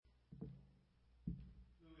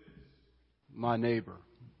my neighbor?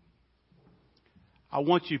 I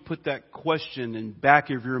want you to put that question in the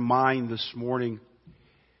back of your mind this morning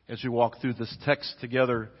as we walk through this text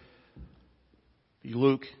together.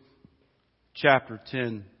 Luke chapter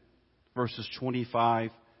 10, verses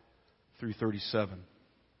 25 through 37.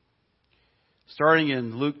 Starting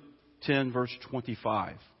in Luke 10, verse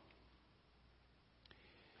 25.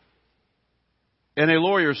 And a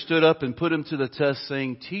lawyer stood up and put him to the test,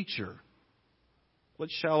 saying, Teacher, what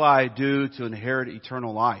shall I do to inherit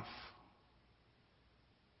eternal life?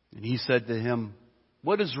 And he said to him,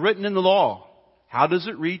 What is written in the law? How does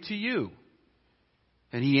it read to you?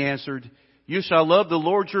 And he answered, You shall love the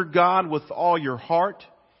Lord your God with all your heart,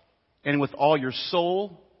 and with all your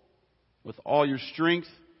soul, with all your strength,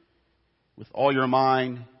 with all your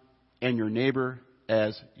mind, and your neighbor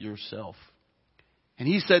as yourself. And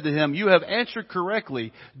he said to him, You have answered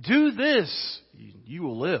correctly. Do this, you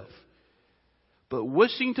will live. But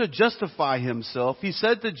wishing to justify himself, he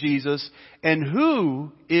said to Jesus, And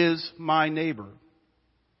who is my neighbor?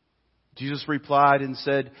 Jesus replied and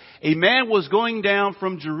said, A man was going down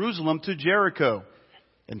from Jerusalem to Jericho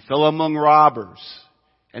and fell among robbers.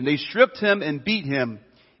 And they stripped him and beat him,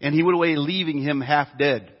 and he went away leaving him half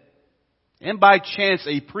dead. And by chance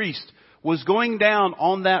a priest was going down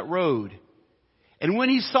on that road. And when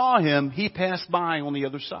he saw him, he passed by on the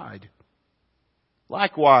other side.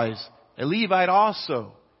 Likewise, a Levite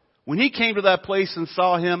also, when he came to that place and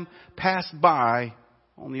saw him, passed by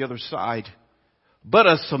on the other side. But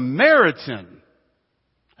a Samaritan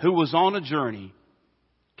who was on a journey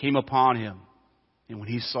came upon him. And when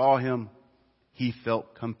he saw him, he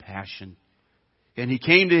felt compassion. And he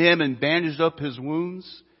came to him and bandaged up his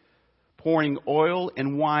wounds, pouring oil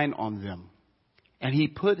and wine on them. And he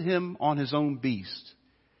put him on his own beast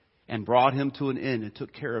and brought him to an inn and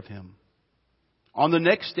took care of him. On the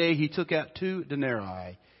next day he took out 2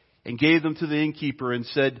 denarii and gave them to the innkeeper and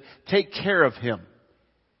said, Take care of him.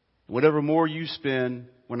 Whatever more you spend,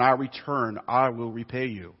 when I return, I will repay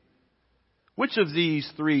you. Which of these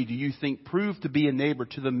 3 do you think proved to be a neighbor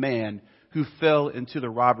to the man who fell into the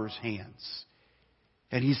robber's hands?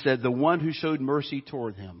 And he said, The one who showed mercy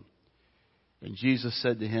toward him. And Jesus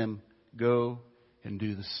said to him, Go and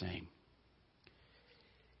do the same.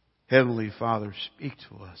 Heavenly Father, speak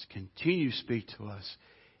to us, continue to speak to us,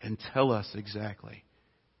 and tell us exactly,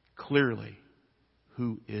 clearly,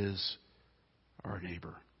 who is our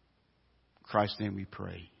neighbor. In Christ's name we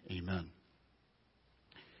pray. Amen.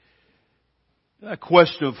 That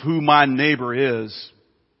question of who my neighbor is,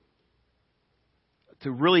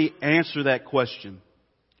 to really answer that question,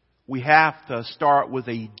 we have to start with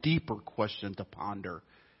a deeper question to ponder.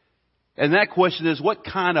 And that question is, what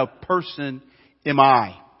kind of person am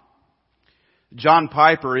I? John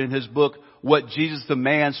Piper, in his book, What Jesus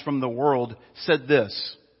Demands from the World, said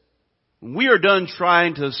this: When we are done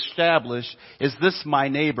trying to establish, is this my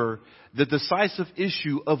neighbor, the decisive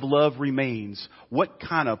issue of love remains. What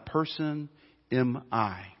kind of person am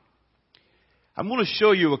I? I'm going to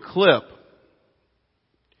show you a clip.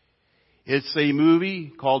 It's a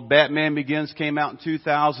movie called Batman Begins, came out in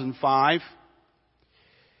 2005.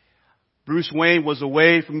 Bruce Wayne was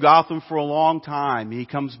away from Gotham for a long time. He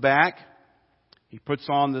comes back. He puts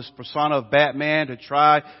on this persona of Batman to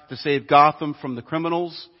try to save Gotham from the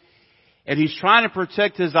criminals. And he's trying to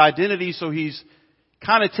protect his identity, so he's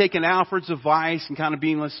kind of taking Alfred's advice and kind of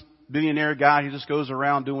being this billionaire guy who just goes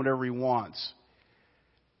around doing whatever he wants.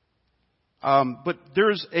 But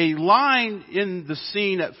there's a line in the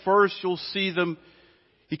scene. At first, you'll see them.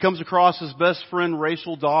 He comes across his best friend,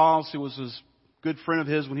 Rachel Dawes, who was his good friend of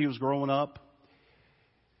his when he was growing up.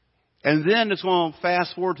 And then it's going to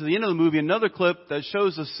fast forward to the end of the movie, another clip that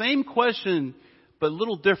shows the same question, but a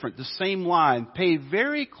little different, the same line. Pay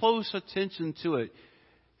very close attention to it.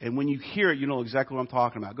 And when you hear it, you know exactly what I'm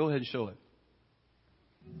talking about. Go ahead and show it.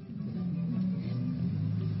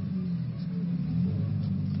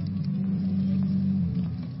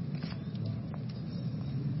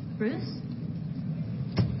 Bruce?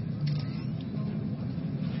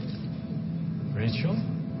 Rachel?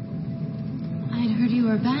 I'd heard you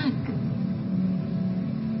were back.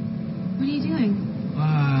 What are you doing?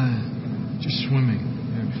 Just swimming.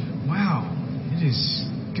 Wow, it is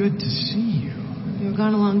good to see you. You were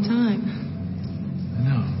gone a long time. I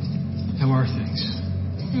know. How are things?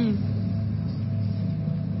 Same.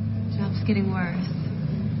 Job's getting worse.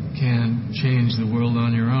 Can't change the world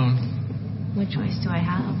on your own. What choice do I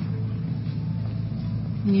have?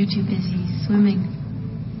 When you're too busy swimming.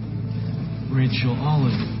 Rachel, all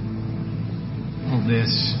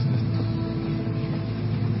this,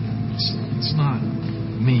 it's not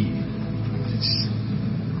me. It's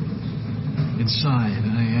inside.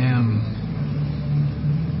 I am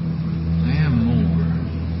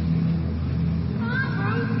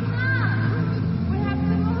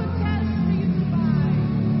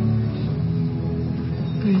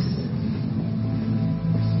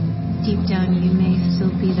Deep down, you may still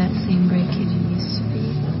be that same bright kid you used to be.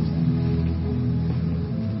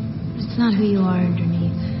 But it's not who you are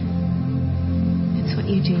underneath. It's what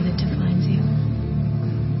you do that defines you.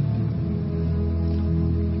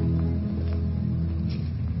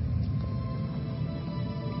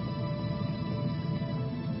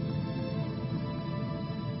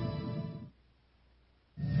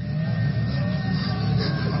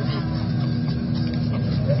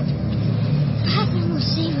 Heaven will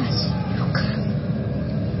save us. Look.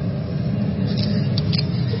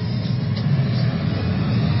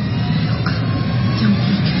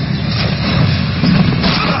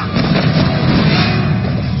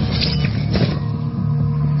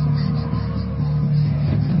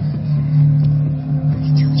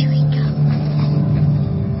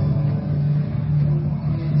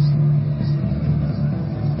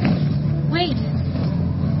 Wait.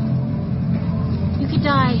 You could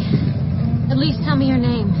die. At least tell me your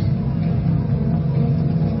name.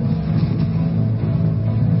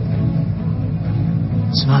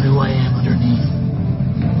 It's not who I am underneath,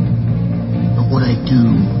 but what I do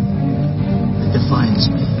that defines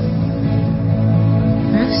me.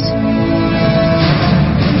 Bruce?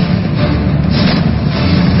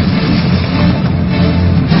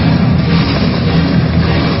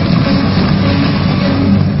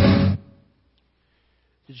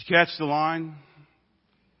 Did you catch the line?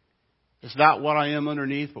 It's not what I am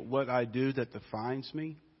underneath, but what I do that defines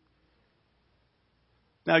me.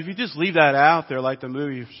 Now, if you just leave that out there, like the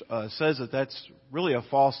movie says it, that's really a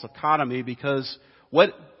false dichotomy, because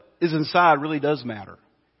what is inside really does matter.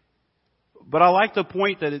 But I like the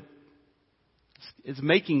point that it's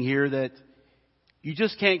making here, that you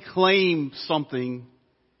just can't claim something,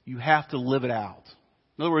 you have to live it out.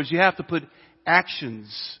 In other words, you have to put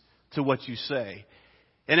actions to what you say.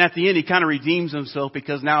 And at the end, he kind of redeems himself,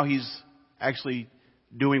 because now he's actually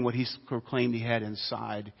doing what he's proclaimed he had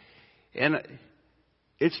inside. And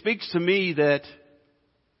it speaks to me that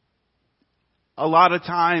a lot of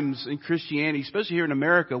times in Christianity, especially here in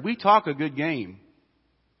America, we talk a good game,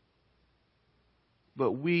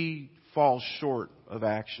 but we fall short of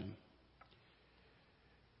action.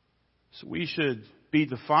 So we should be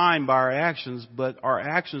defined by our actions, but our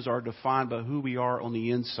actions are defined by who we are on the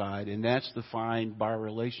inside, and that's defined by our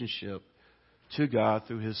relationship to God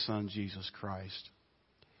through His Son, Jesus Christ.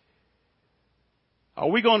 Are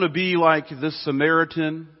we going to be like this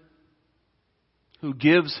Samaritan who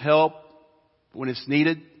gives help when it's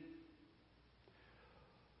needed?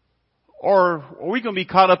 Or are we going to be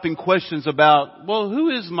caught up in questions about, well, who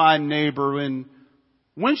is my neighbor, and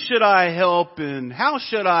when should I help, and how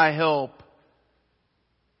should I help?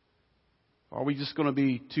 Are we just going to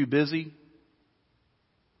be too busy?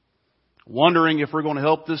 Wondering if we're going to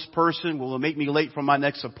help this person. Will it make me late for my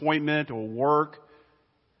next appointment or work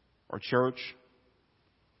or church?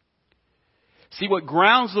 See, what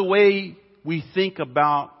grounds the way we think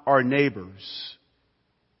about our neighbors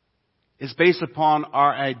is based upon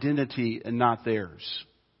our identity and not theirs.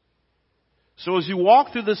 So as you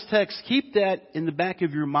walk through this text, keep that in the back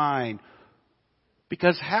of your mind.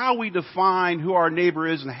 Because how we define who our neighbor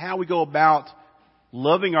is and how we go about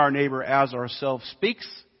loving our neighbor as ourselves speaks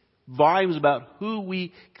volumes about who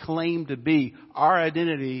we claim to be, our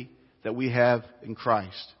identity that we have in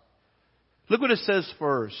Christ. Look what it says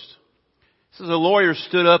first. It says a lawyer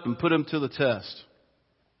stood up and put him to the test.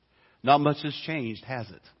 Not much has changed, has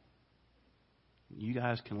it? You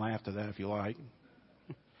guys can laugh at that if you like.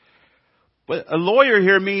 But a lawyer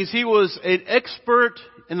here means he was an expert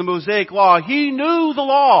in the Mosaic law. He knew the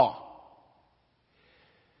law.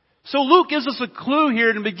 So Luke gives us a clue here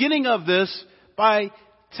in the beginning of this by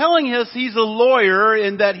telling us he's a lawyer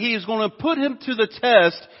and that he is going to put him to the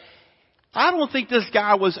test. I don't think this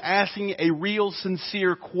guy was asking a real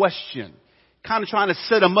sincere question. Kind of trying to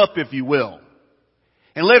set him up, if you will.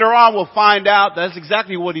 And later on we'll find out that's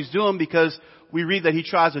exactly what he's doing, because we read that he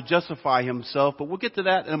tries to justify himself. But we'll get to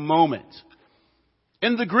that in a moment.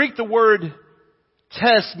 In the Greek, the word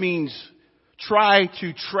test means try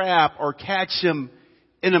to trap or catch him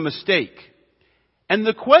in a mistake. And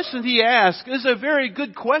the question he asks is a very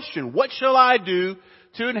good question. What shall I do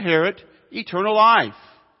to inherit eternal life?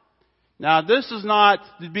 Now, this is not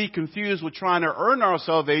to be confused with trying to earn our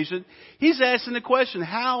salvation. He's asking the question,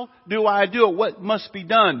 how do I do it? What must be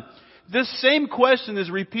done? This same question is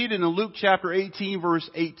repeated in Luke chapter 18, verse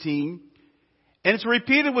 18. And it's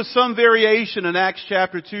repeated with some variation in Acts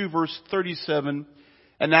chapter 2, verse 37,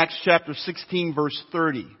 and Acts chapter 16, verse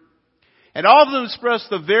 30. And all of them express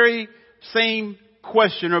the very same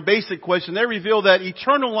question, or basic question. They reveal that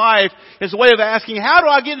eternal life is a way of asking, how do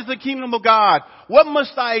I get into the kingdom of God? What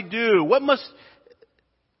must I do? What must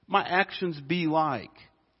my actions be like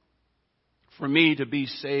for me to be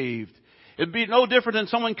saved? It'd be no different than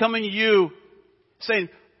someone coming to you saying,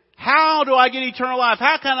 how do I get eternal life?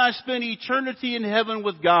 How can I spend eternity in heaven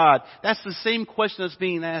with God? That's the same question that's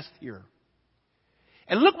being asked here.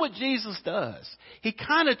 And look what Jesus does. He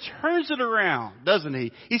kind of turns it around, doesn't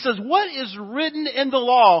he? He says, what is written in the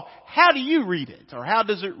law? How do you read it? Or how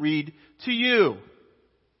does it read to you?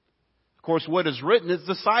 Of course, what is written is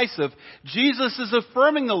decisive. Jesus is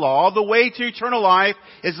affirming the law. The way to eternal life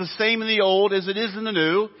is the same in the old as it is in the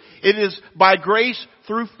new. It is by grace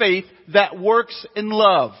through faith that works in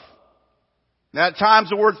love. Now, at times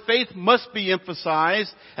the word faith must be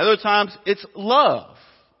emphasized. At other times it's love.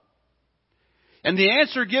 And the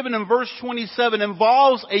answer given in verse 27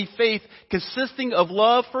 involves a faith consisting of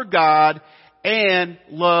love for God and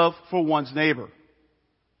love for one's neighbor.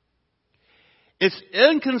 It's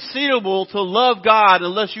inconceivable to love God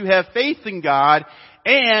unless you have faith in God,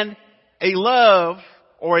 and a love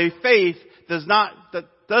or a faith that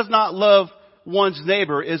does not love one's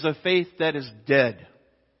neighbor is a faith that is dead.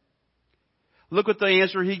 Look what the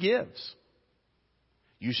answer he gives.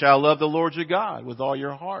 You shall love the Lord your God with all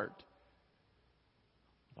your heart,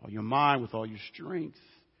 with all your mind, with all your strength,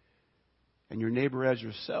 and your neighbor as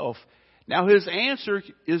yourself. Now his answer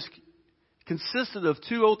consisted of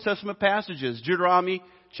two Old Testament passages, Deuteronomy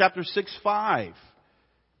chapter 6:5.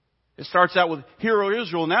 It starts out with, Hear, O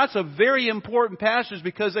Israel. Now that's a very important passage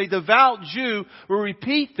because a devout Jew will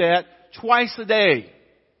repeat that twice a day.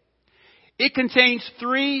 It contains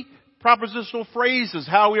three propositional phrases,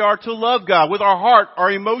 how we are to love God with our heart,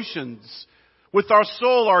 our emotions, with our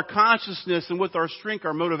soul, our consciousness, and with our strength,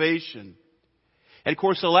 our motivation. And of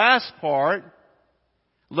course the last part,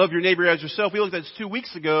 love your neighbor as yourself. We looked at this 2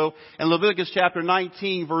 weeks ago in Leviticus chapter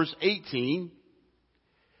 19, verse 18.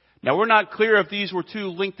 Now, we're not clear if these were two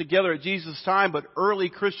linked together at Jesus' time, but early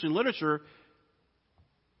Christian literature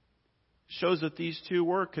shows that these two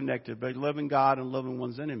were connected by loving God and loving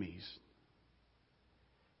one's enemies.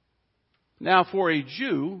 Now, for a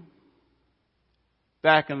Jew,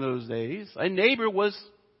 back in those days, a neighbor was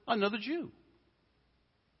another Jew.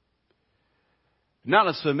 Not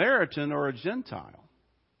a Samaritan or a Gentile.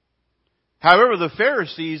 However, the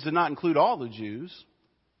Pharisees did not include all the Jews.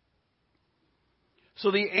 So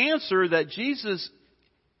the answer that Jesus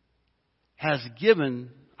has given,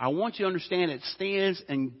 I want you to understand, it stands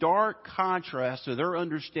in dark contrast to their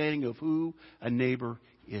understanding of who a neighbor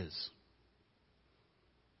is.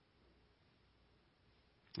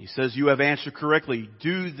 He says, you have answered correctly.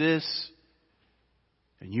 Do this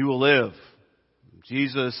and you will live.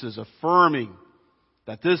 Jesus is affirming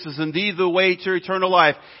that this is indeed the way to eternal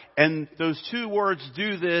life. And those two words,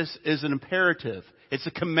 do this, is an imperative. It's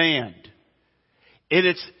a command. And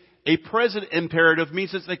it's a present imperative,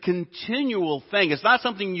 means it's a continual thing. It's not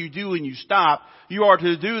something you do and you stop. You are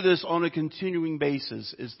to do this on a continuing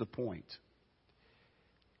basis, is the point.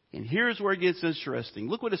 And here's where it gets interesting.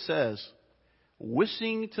 Look what it says.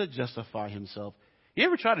 Wishing to justify himself. You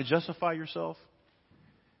ever try to justify yourself?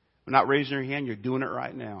 You're not raising your hand, you're doing it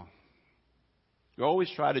right now. You always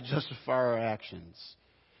try to justify our actions.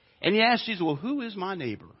 And he asks Jesus, well, who is my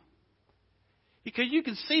neighbor? Because you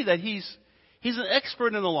can see that he's an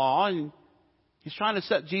expert in the law, and he's trying to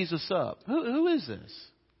set Jesus up. Who is this?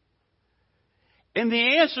 And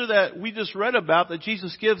the answer that we just read about, that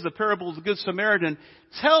Jesus gives, the parable of the Good Samaritan,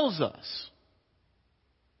 tells us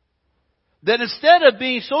that instead of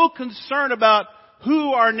being so concerned about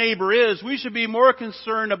who our neighbor is, we should be more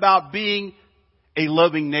concerned about being a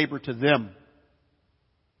loving neighbor to them.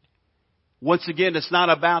 Once again, it's not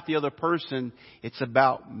about the other person, it's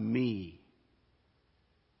about me.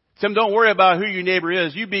 Tim, don't worry about who your neighbor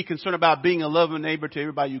is. You be concerned about being a loving neighbor to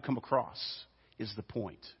everybody you come across, is the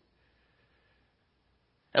point.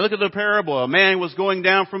 And look at the parable. A man was going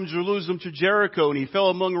down from Jerusalem to Jericho, and he fell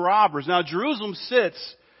among robbers. Now, Jerusalem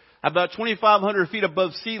sits about 2,500 feet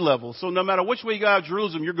above sea level. So no matter which way you go out of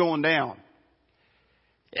Jerusalem, you're going down.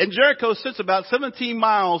 And Jericho sits about 17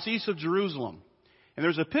 miles east of Jerusalem. And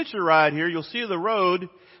there's a picture right here. You'll see the road.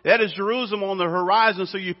 That is Jerusalem on the horizon.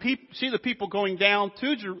 So you see the people going down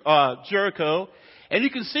to Jericho. And you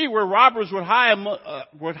can see where robbers would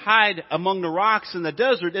hide among the rocks in the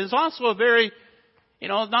desert. And it's also a very,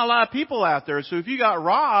 not a lot of people out there. So if you got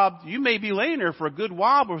robbed, you may be laying there for a good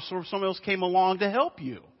while before someone else came along to help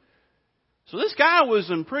you. So this guy was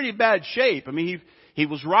in pretty bad shape. I mean, he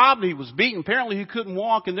was robbed, he was beaten. Apparently he couldn't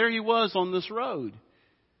walk, and there he was on this road,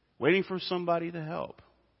 waiting for somebody to help,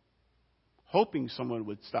 hoping someone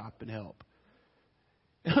would stop and help.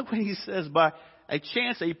 And look what he says, by a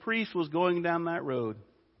chance a priest was going down that road.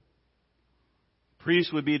 The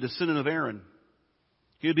priest would be a descendant of Aaron.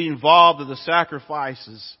 He would be involved in the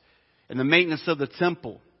sacrifices and the maintenance of the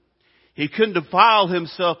temple. He couldn't defile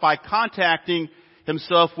himself by contacting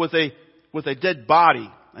himself with a dead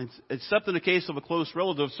body, except in the case of a close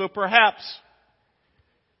relative. So perhaps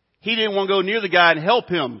he didn't want to go near the guy and help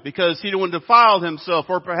him because he didn't want to defile himself.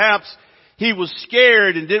 Or perhaps he was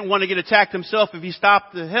scared and didn't want to get attacked himself if he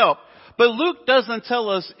stopped to help. But Luke doesn't tell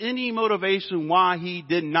us any motivation why he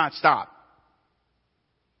did not stop.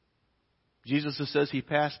 Jesus just says he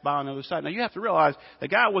passed by on the other side. Now you have to realize the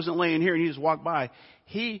guy wasn't laying here and he just walked by.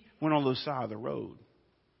 He went on the other side of the road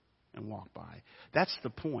and walked by. That's the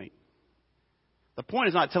point. The point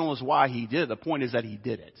is not telling us why he did it. The point is that he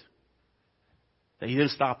did it. That he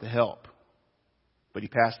didn't stop to help, but he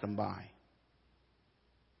passed them by.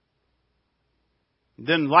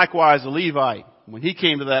 Then likewise the Levite, when he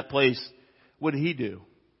came to that place, what did he do?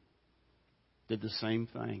 Did the same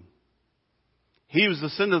thing. He was the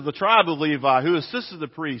descendant of the tribe of Levi who assisted the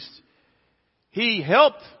priest. He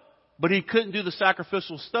helped, but he couldn't do the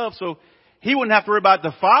sacrificial stuff, so he wouldn't have to worry about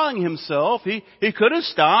defiling himself. He could have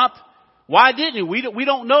stopped. Why didn't he? We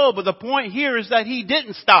don't know, but the point here is that he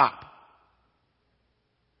didn't stop.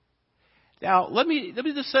 Now, let me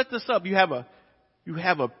just set this up. You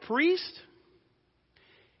have a priest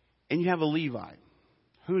and you have a Levite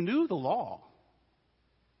who knew the law,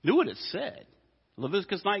 knew what it said.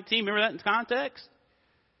 Leviticus 19, remember that in context?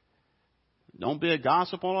 Don't be a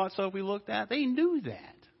gossip on all that stuff we looked at. They knew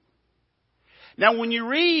that. Now, when you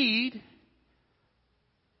read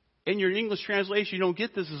in your English translation, you don't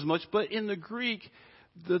get this as much, but in the Greek,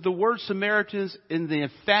 the word Samaritan's in the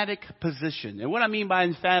emphatic position. And what I mean by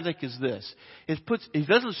emphatic is this. He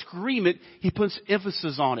doesn't scream it, he puts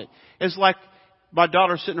emphasis on it. It's like my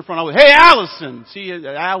daughter sitting in front of me, hey, Allison! See,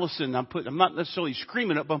 Allison, I'm not necessarily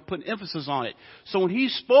screaming it, but I'm putting emphasis on it. So when he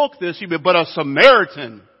spoke this, he'd be, but a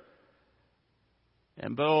Samaritan.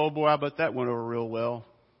 And oh boy, I bet that went over real well.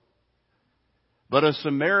 But a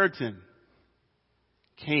Samaritan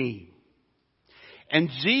came. And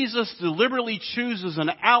Jesus deliberately chooses an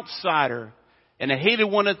outsider, and a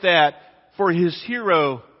hated one at that, for his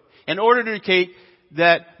hero in order to indicate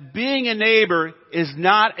that being a neighbor is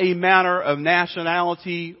not a matter of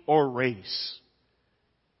nationality or race.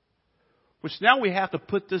 Which now we have to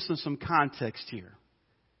put this in some context here.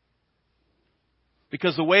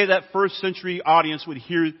 Because the way that first century audience would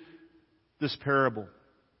hear this parable.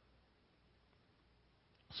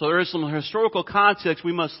 So there is some historical context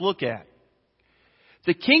we must look at.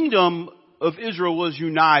 The kingdom of Israel was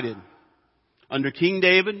united under King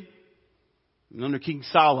David and under King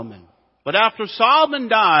Solomon. But after Solomon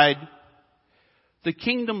died, the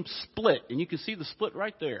kingdom split. And you can see the split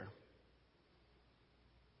right there.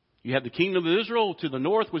 You have the kingdom of Israel to the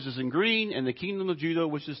north, which is in green, and the kingdom of Judah,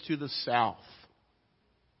 which is to the south.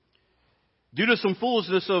 Due to some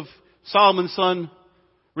foolishness of Solomon's son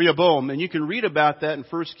Rehoboam, and you can read about that in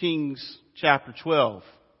 1 Kings chapter 12.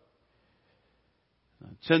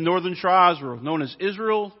 10 northern tribes were known as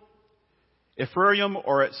Israel, Ephraim,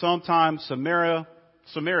 or at some time Samaria.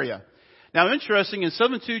 Now, interesting, in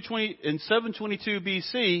 722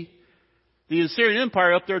 BC, the Assyrian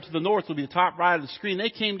Empire up there to the north will be the top right of the screen. They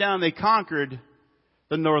came down and they conquered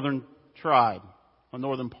the northern tribe, the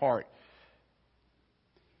northern part.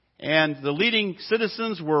 And the leading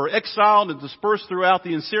citizens were exiled and dispersed throughout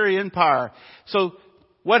the Assyrian Empire. So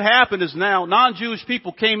what happened is now non-Jewish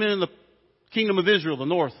people came in the kingdom of Israel, the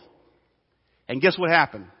north. And guess what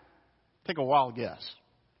happened? Take a wild guess.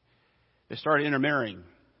 They started intermarrying.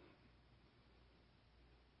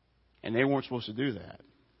 And they weren't supposed to do that.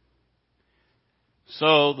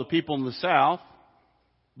 So the people in the south,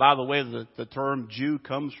 by the way, the term Jew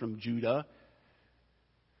comes from Judah,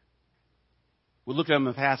 would look at them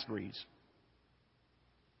as half-breeds.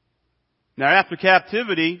 Now after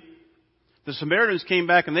captivity, the Samaritans came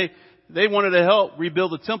back and they wanted to help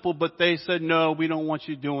rebuild the temple, but they said, no, we don't want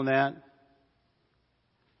you doing that.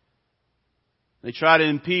 They tried to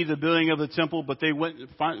impede the building of the temple, but they went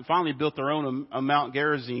and finally built their own on Mount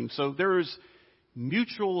Gerizim. So there is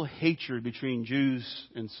mutual hatred between Jews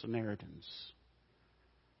and Samaritans.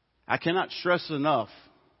 I cannot stress it enough.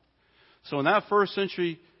 So when that first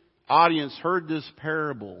century audience heard this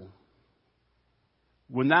parable,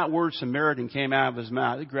 when that word Samaritan came out of his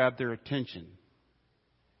mouth, it grabbed their attention.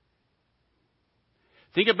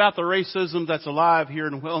 Think about the racism that's alive here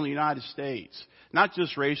in the United States. Not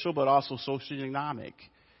just racial, but also socioeconomic.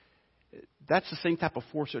 That's the same type of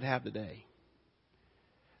force it have today.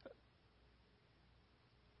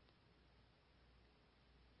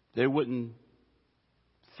 They wouldn't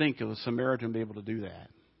think of a Samaritan being able to do that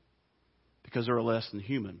because they were less than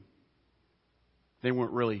human. They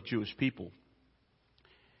weren't really Jewish people.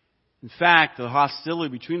 In fact, the hostility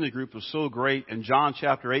between the group was so great. In John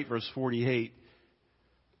chapter 8, verse 48,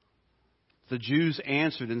 the Jews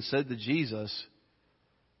answered and said to Jesus,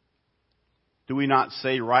 "Do we not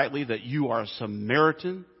say rightly that you are a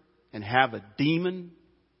Samaritan and have a demon?"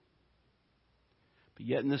 But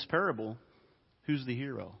yet in this parable, who's the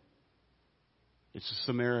hero? It's a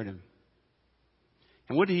Samaritan.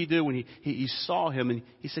 And what did he do when he saw him? And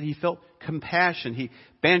he said he felt compassion. He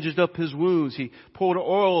bandaged up his wounds. He poured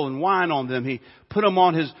oil and wine on them. He put him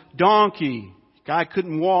on his donkey. The guy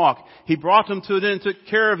couldn't walk. He brought him to it and took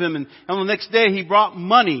care of him. And on the next day he brought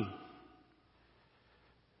money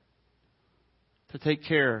to take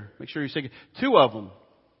care. Make sure he's taking 2 of them.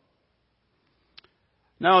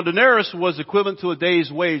 Now, a denarius was equivalent to a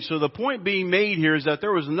day's wage. So the point being made here is that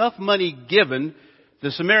there was enough money given.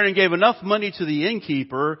 The Samaritan gave enough money to the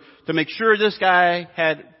innkeeper to make sure this guy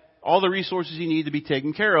had all the resources he needed to be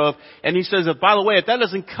taken care of. And he says, by the way, if that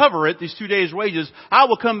doesn't cover it, these 2 days' wages, I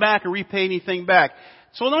will come back and repay anything back.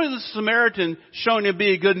 So not only is the Samaritan showing to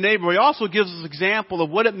be a good neighbor, he also gives us an example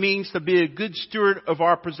of what it means to be a good steward of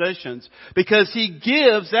our possessions. Because he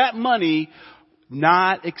gives that money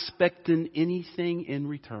not expecting anything in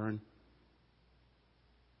return.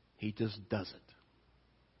 He just does it.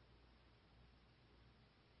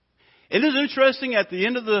 It is interesting, at the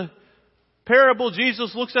end of the parable,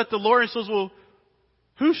 Jesus looks at the Lord and says, well,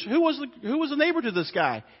 who was the neighbor to this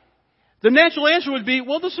guy? The natural answer would be,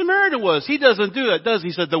 well, the Samaritan was. He doesn't do that, does he?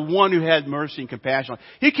 He said, the one who had mercy and compassion.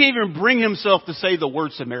 He can't even bring himself to say the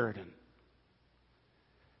word Samaritan.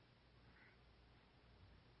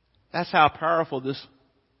 That's how powerful this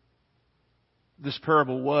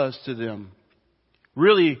parable was to them.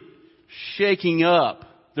 Really shaking up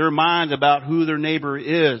their mind about who their neighbor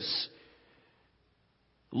is.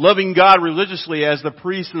 Loving God religiously as the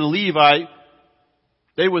priest and the Levite,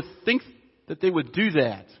 they would think that they would do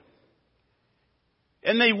that.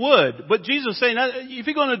 And they would. But Jesus is saying, if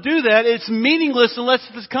you're going to do that, it's meaningless unless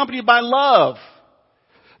it's accompanied by love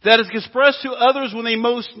that is expressed to others when they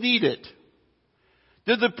most need it.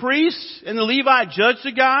 Did the priest and the Levite judge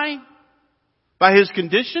the guy by his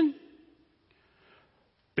condition?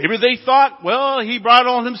 Maybe they thought, well, he brought it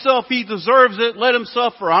on himself. He deserves it. Let him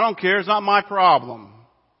suffer. I don't care. It's not my problem.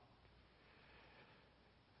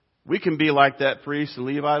 We can be like that priest and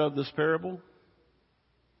Levite of this parable.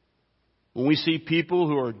 When we see people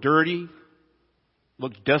who are dirty,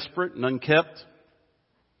 look desperate and unkept,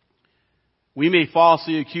 we may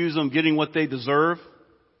falsely accuse them of getting what they deserve.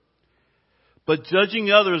 But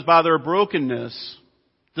judging others by their brokenness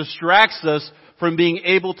distracts us from being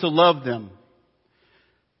able to love them.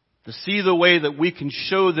 To see the way that we can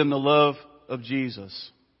show them the love of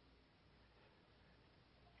Jesus.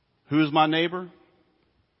 Who is my neighbor?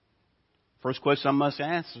 First question I must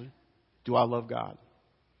answer, do I love God?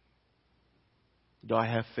 Do I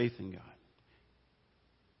have faith in God?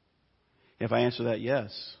 If I answer that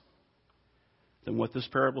yes, then what this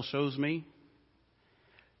parable shows me,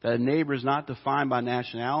 that a neighbor is not defined by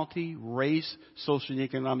nationality, race, social and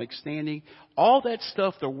economic standing. All that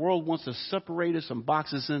stuff the world wants to separate us and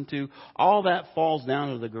box us into, all that falls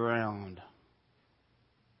down to the ground.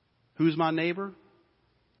 Who's my neighbor?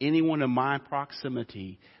 Anyone in my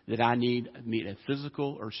proximity that I need to meet a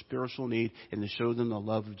physical or spiritual need and to show them the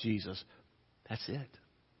love of Jesus. That's it.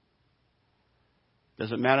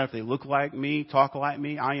 Doesn't matter if they look like me, talk like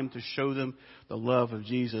me. I am to show them the love of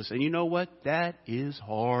Jesus. And you know what? That is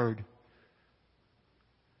hard.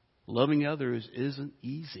 Loving others isn't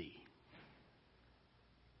easy.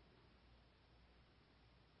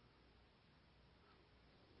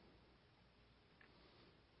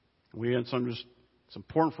 It's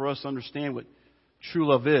important for us to understand what true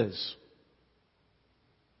love is.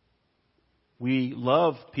 We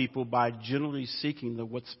love people by generally seeking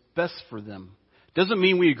what's best for them. Doesn't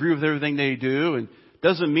mean we agree with everything they do, and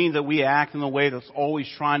doesn't mean that we act in a way that's always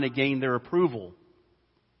trying to gain their approval.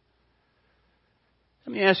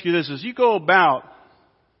 Let me ask you this. As you go about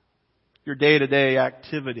your day-to-day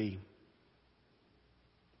activity,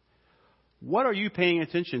 what are you paying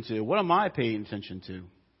attention to? What am I paying attention to?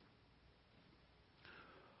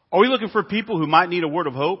 Are we looking for people who might need a word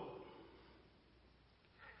of hope?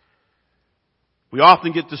 We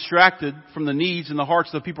often get distracted from the needs and the hearts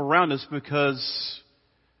of the people around us because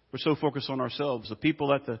we're so focused on ourselves. The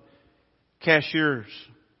people at the cashiers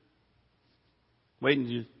waiting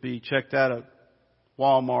to be checked out at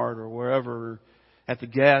Walmart or wherever, at the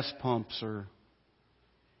gas pumps, or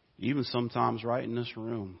even sometimes right in this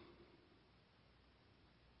room.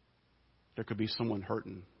 There could be someone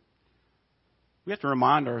hurting. We have to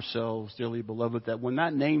remind ourselves, dearly beloved, that when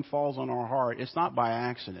that name falls on our heart, it's not by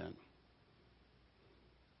accident.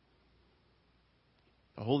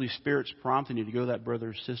 The Holy Spirit's prompting you to go to that brother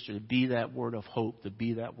or sister, to be that word of hope, to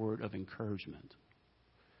be that word of encouragement.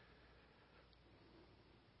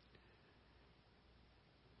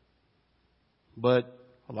 But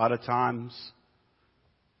a lot of times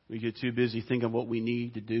we get too busy thinking what we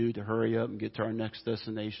need to do to hurry up and get to our next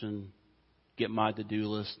destination, get my to-do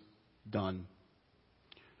list done.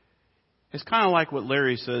 It's kind of like what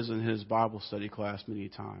Larry says in his Bible study class many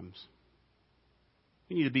times.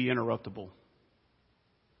 We need to be interruptible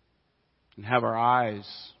and have our eyes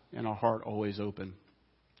and our heart always open.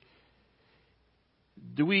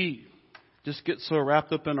 Do we just get so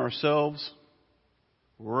wrapped up in ourselves,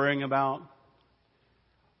 worrying about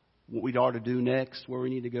what we ought to do next, where we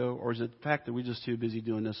need to go? Or is it the fact that we're just too busy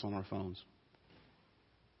doing this on our phones?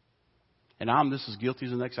 And I'm just as guilty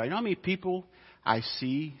as the next guy. You know how many people I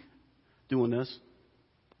see doing this?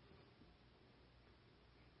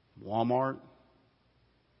 Walmart,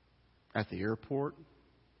 at the airport,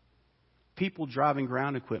 people driving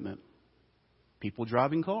ground equipment, people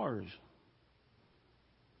driving cars,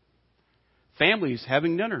 families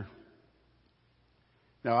having dinner.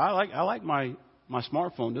 Now, I like my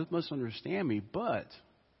smartphone. Don't misunderstand me, but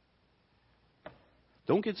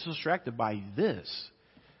don't get so distracted by this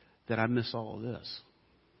that I miss all of this.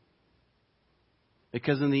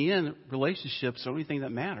 Because in the end, relationships are the only thing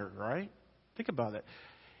that matter, right? Think about it.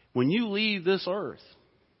 When you leave this earth,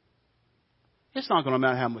 it's not going to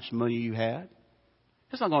matter how much money you had.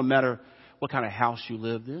 It's not going to matter what kind of house you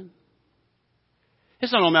lived in.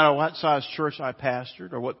 It's not going to matter what size church I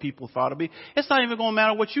pastored or what people thought of me. It's not even going to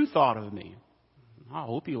matter what you thought of me. I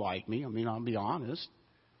hope you like me. I mean, I'll be honest.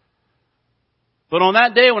 But on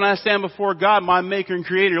that day when I stand before God, my Maker and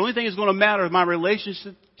Creator, the only thing that's going to matter is my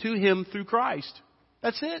relationship to Him through Christ.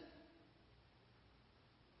 That's it.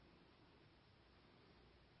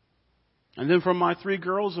 And then from my 3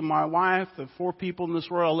 girls and my wife, the 4 people in this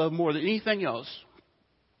world I love more than anything else,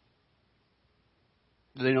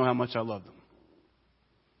 they know how much I love them.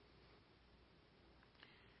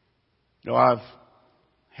 You know, I've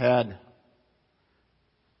had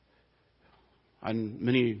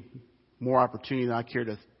many more opportunity than I care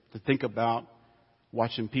to think about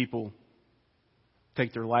watching people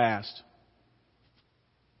take their last.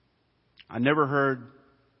 I never heard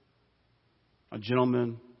a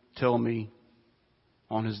gentleman tell me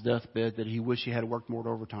on his deathbed that he wished he had worked more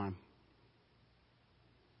overtime.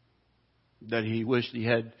 That he wished he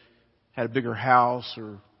had a bigger house,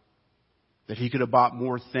 or that he could have bought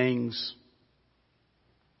more things.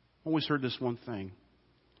 I always heard this one thing.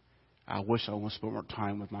 I wish I would have spent more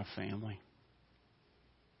time with my family.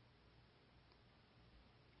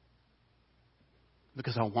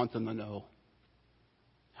 Because I want them to know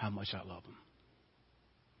how much I love them.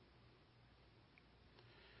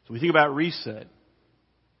 So we think about reset.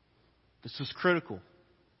 This is critical.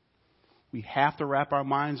 We have to wrap our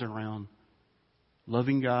minds around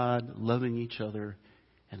loving God, loving each other,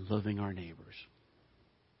 and loving our neighbors.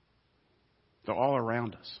 They're all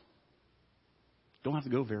around us. Don't have to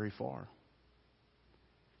go very far.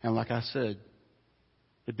 And like I said,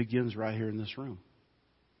 it begins right here in this room.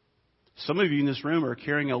 Some of you in this room are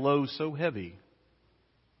carrying a load so heavy.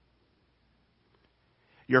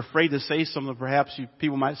 You're afraid to say something. Perhaps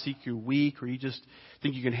people might think you're weak, or you just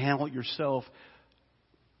think you can handle it yourself.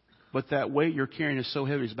 But that weight you're carrying is so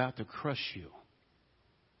heavy, it's about to crush you.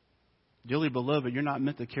 Dearly beloved, you're not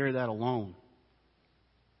meant to carry that alone.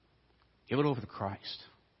 Give it over to Christ.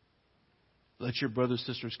 Let your brothers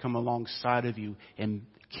and sisters come alongside of you and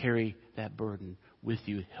carry that burden with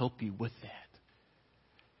you, help you with that.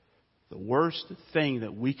 The worst thing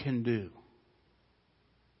that we can do,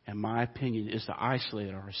 in my opinion, is to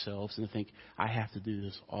isolate ourselves and to think, I have to do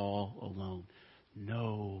this all alone.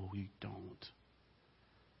 No, you don't.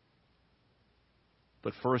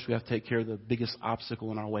 But first, we have to take care of the biggest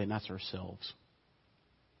obstacle in our way, and that's ourselves.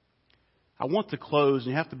 I want to close,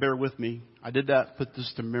 and you have to bear with me. I did that, put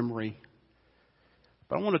this to memory.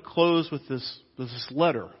 But I want to close with this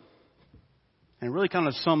letter. And it really kind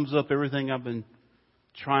of sums up everything I've been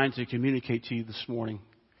trying to communicate to you this morning.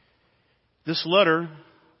 This letter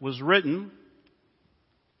was written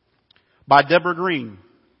by Deborah Green.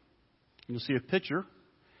 You'll see a picture.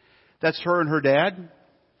 That's her and her dad.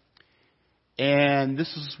 And this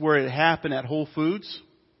is where it happened at Whole Foods.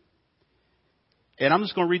 And I'm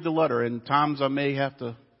just going to read the letter. And times I may have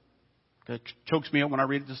to, it chokes me up when I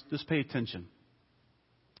read it. Just pay attention.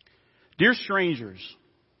 Dear strangers,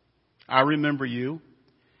 I remember you.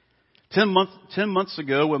 10 months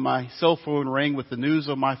ago, when my cell phone rang with the news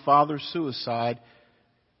of my father's suicide,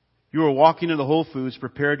 you were walking into Whole Foods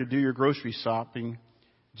prepared to do your grocery shopping,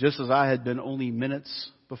 just as I had been only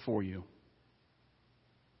minutes before you.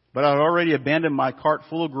 But I had already abandoned my cart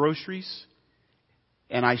full of groceries,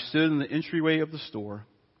 and I stood in the entryway of the store.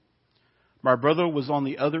 My brother was on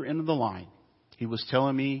the other end of the line. He was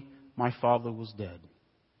telling me my father was dead,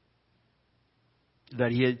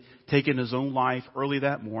 that he had taken his own life early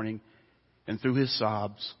that morning, and through his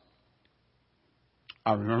sobs,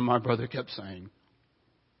 I remember my brother kept saying,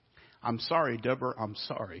 "I'm sorry, Deborah, I'm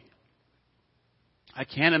sorry." I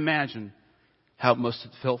can't imagine how it must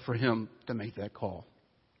have felt for him to make that call.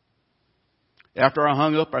 After I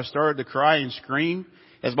hung up, I started to cry and scream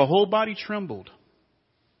as my whole body trembled.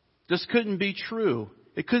 This couldn't be true.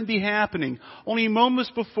 It couldn't be happening. Only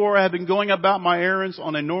moments before, I had been going about my errands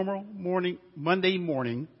on a normal morning, Monday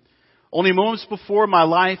morning. Only moments before, my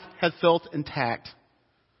life had felt intact.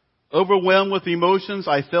 Overwhelmed with emotions,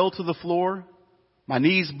 I fell to the floor, my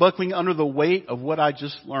knees buckling under the weight of what I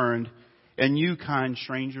just learned, and you, kind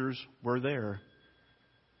strangers, were there.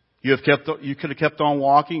 You could have kept on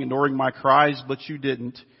walking, ignoring my cries, but you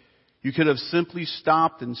didn't. You could have simply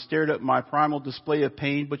stopped and stared at my primal display of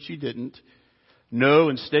pain, but you didn't. No,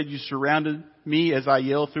 instead you surrounded me as I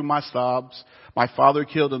yelled through my sobs. My father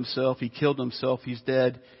killed himself. He killed himself. He's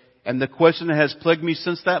dead. And the question that has plagued me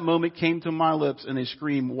since that moment came to my lips in a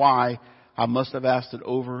scream, why? I must have asked it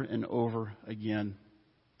over and over again.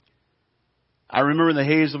 I remember in the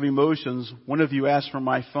haze of emotions, one of you asked for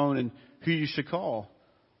my phone and who you should call.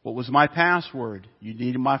 What was my password? You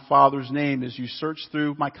needed my father's name as you searched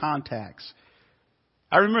through my contacts.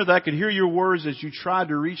 I remember that I could hear your words as you tried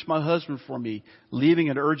to reach my husband for me, leaving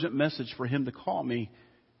an urgent message for him to call me.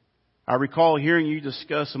 I recall hearing you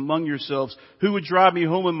discuss among yourselves who would drive me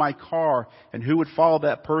home in my car and who would follow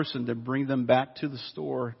that person to bring them back to the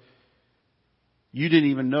store. You didn't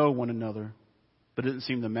even know one another, but it didn't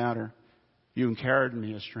seem to matter. You encountered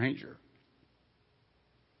me, a stranger,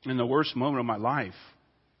 in the worst moment of my life.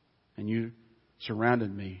 And you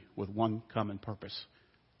surrounded me with one common purpose,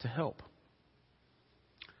 to help.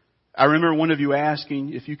 I remember one of you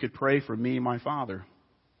asking if you could pray for me and my father.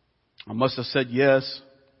 I must have said yes.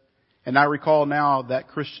 And I recall now that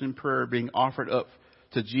Christian prayer being offered up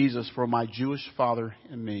to Jesus for my Jewish father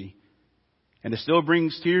and me. And it still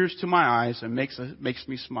brings tears to my eyes and makes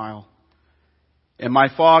me smile. In my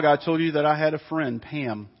fog, I told you that I had a friend,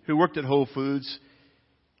 Pam, who worked at Whole Foods.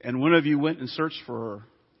 And one of you went and searched for her.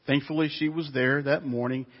 Thankfully, she was there that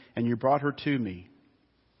morning, and you brought her to me.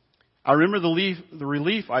 I remember the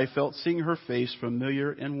relief I felt seeing her face,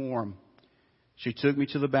 familiar and warm. She took me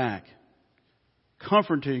to the back,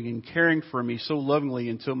 comforting and caring for me so lovingly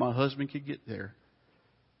until my husband could get there.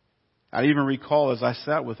 I even recall as I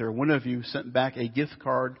sat with her, one of you sent back a gift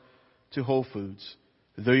card to Whole Foods.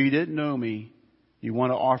 Though you didn't know me, you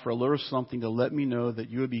want to offer a little something to let me know that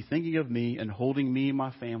you would be thinking of me and holding me and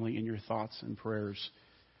my family in your thoughts and prayers.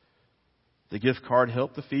 The gift card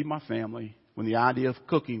helped to feed my family when the idea of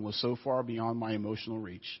cooking was so far beyond my emotional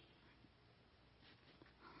reach.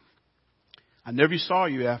 I never saw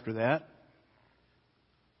you after that,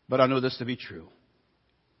 but I know this to be true.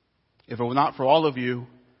 If it were not for all of you,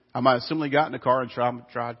 I might have simply gotten in the car and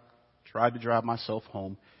tried to drive myself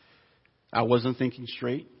home. I wasn't thinking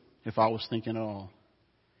straight, if I was thinking at all.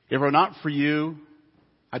 If it were not for you,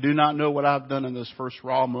 I do not know what I've done in those first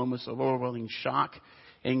raw moments of overwhelming shock,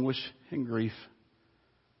 anguish, and grief.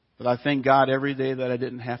 But I thank God every day that I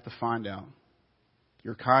didn't have to find out.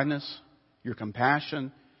 Your kindness, your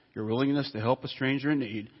compassion, your willingness to help a stranger in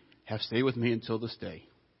need have stayed with me until this day.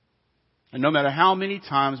 And no matter how many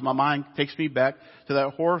times my mind takes me back to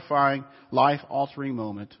that horrifying, life-altering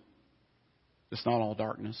moment, it's not all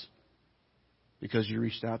darkness, because you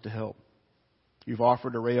reached out to help. You've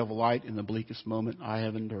offered a ray of light in the bleakest moment I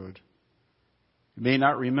have endured. You may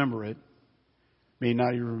not remember it, may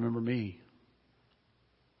not even remember me,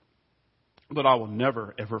 but I will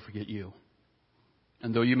never, ever forget you.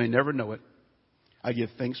 And though you may never know it, I give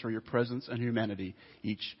thanks for your presence and humanity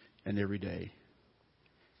each and every day.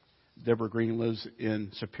 Deborah Green lives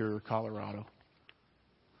in Superior, Colorado.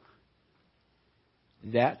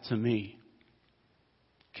 That, to me,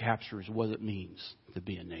 captures what it means to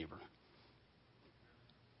be a neighbor.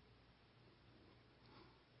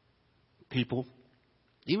 People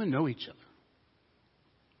even know each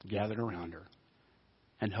other, gathered around her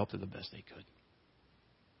and helped her the best they could.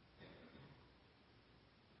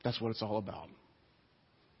 That's what it's all about.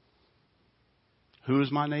 Who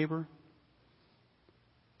is my neighbor?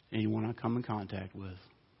 Anyone I come in contact with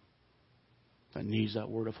that needs that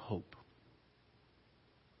word of hope,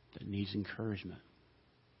 that needs encouragement,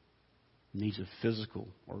 needs a physical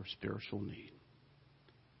or spiritual need.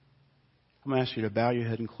 I'm going to ask you to bow your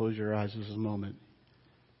head and close your eyes this moment.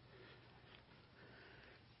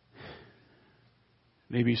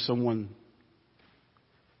 Maybe someone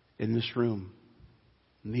in this room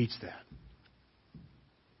needs that.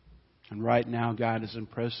 And right now, God is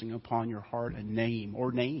impressing upon your heart a name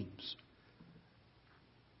or names.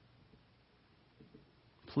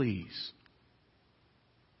 Please,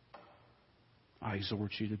 I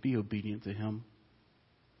exhort you to be obedient to Him.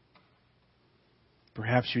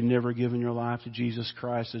 Perhaps you've never given your life to Jesus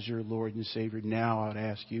Christ as your Lord and Savior. Now I would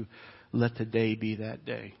ask you, let today be that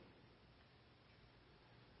day.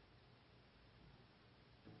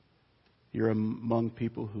 You're among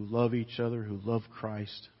people who love each other, who love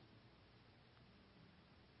Christ.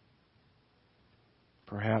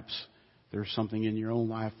 Perhaps there's something in your own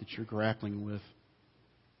life that you're grappling with.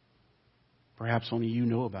 Perhaps only you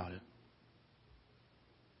know about it.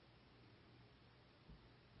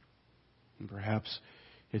 And perhaps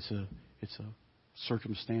it's a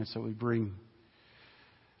circumstance that would bring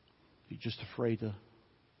you just afraid to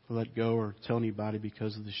let go or tell anybody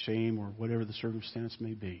because of the shame or whatever the circumstance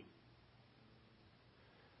may be.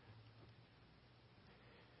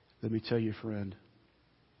 Let me tell you, friend,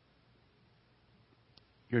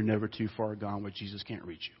 you're never too far gone where Jesus can't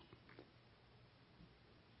reach you.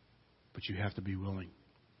 But you have to be willing.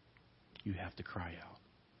 You have to cry out.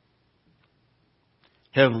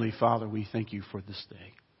 Heavenly Father, we thank you for this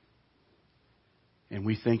day. And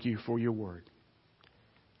we thank you for your word.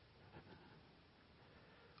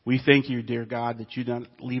 We thank you, dear God, that you don't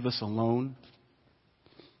leave us alone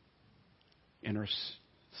in our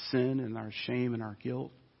sin and our shame and our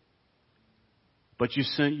guilt. But you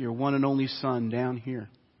sent your one and only Son down here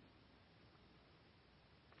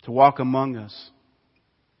to walk among us,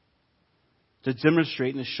 to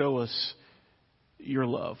demonstrate and to show us your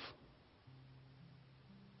love,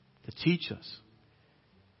 to teach us,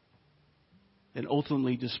 and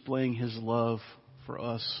ultimately displaying His love for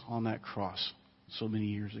us on that cross so many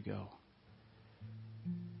years ago.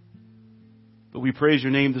 But we praise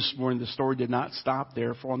your name this morning. The story did not stop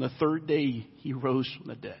there, for on the third day He rose from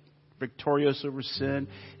the dead, victorious over sin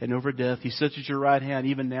and over death. He sits at your right hand,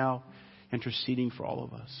 even now, interceding for all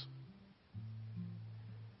of us.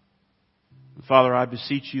 Father, I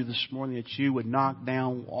beseech you this morning that you would knock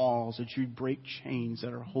down walls, that you'd break chains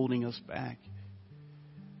that are holding us back.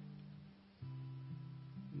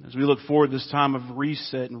 As we look forward to this time of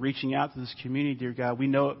reset and reaching out to this community, dear God, we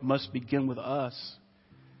know it must begin with us.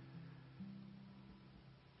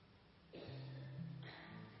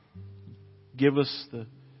 Give us the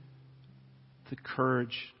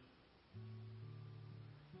courage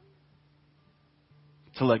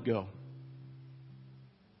to let go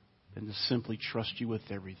and to simply trust you with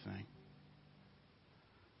everything.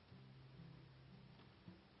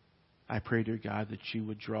 I pray, dear God, that you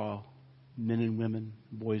would draw men and women,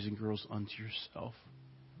 boys and girls unto yourself.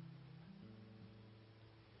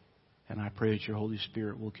 And I pray that your Holy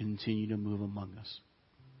Spirit will continue to move among us.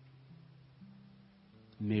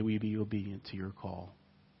 May we be obedient to your call.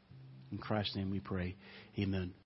 In Christ's name we pray. Amen.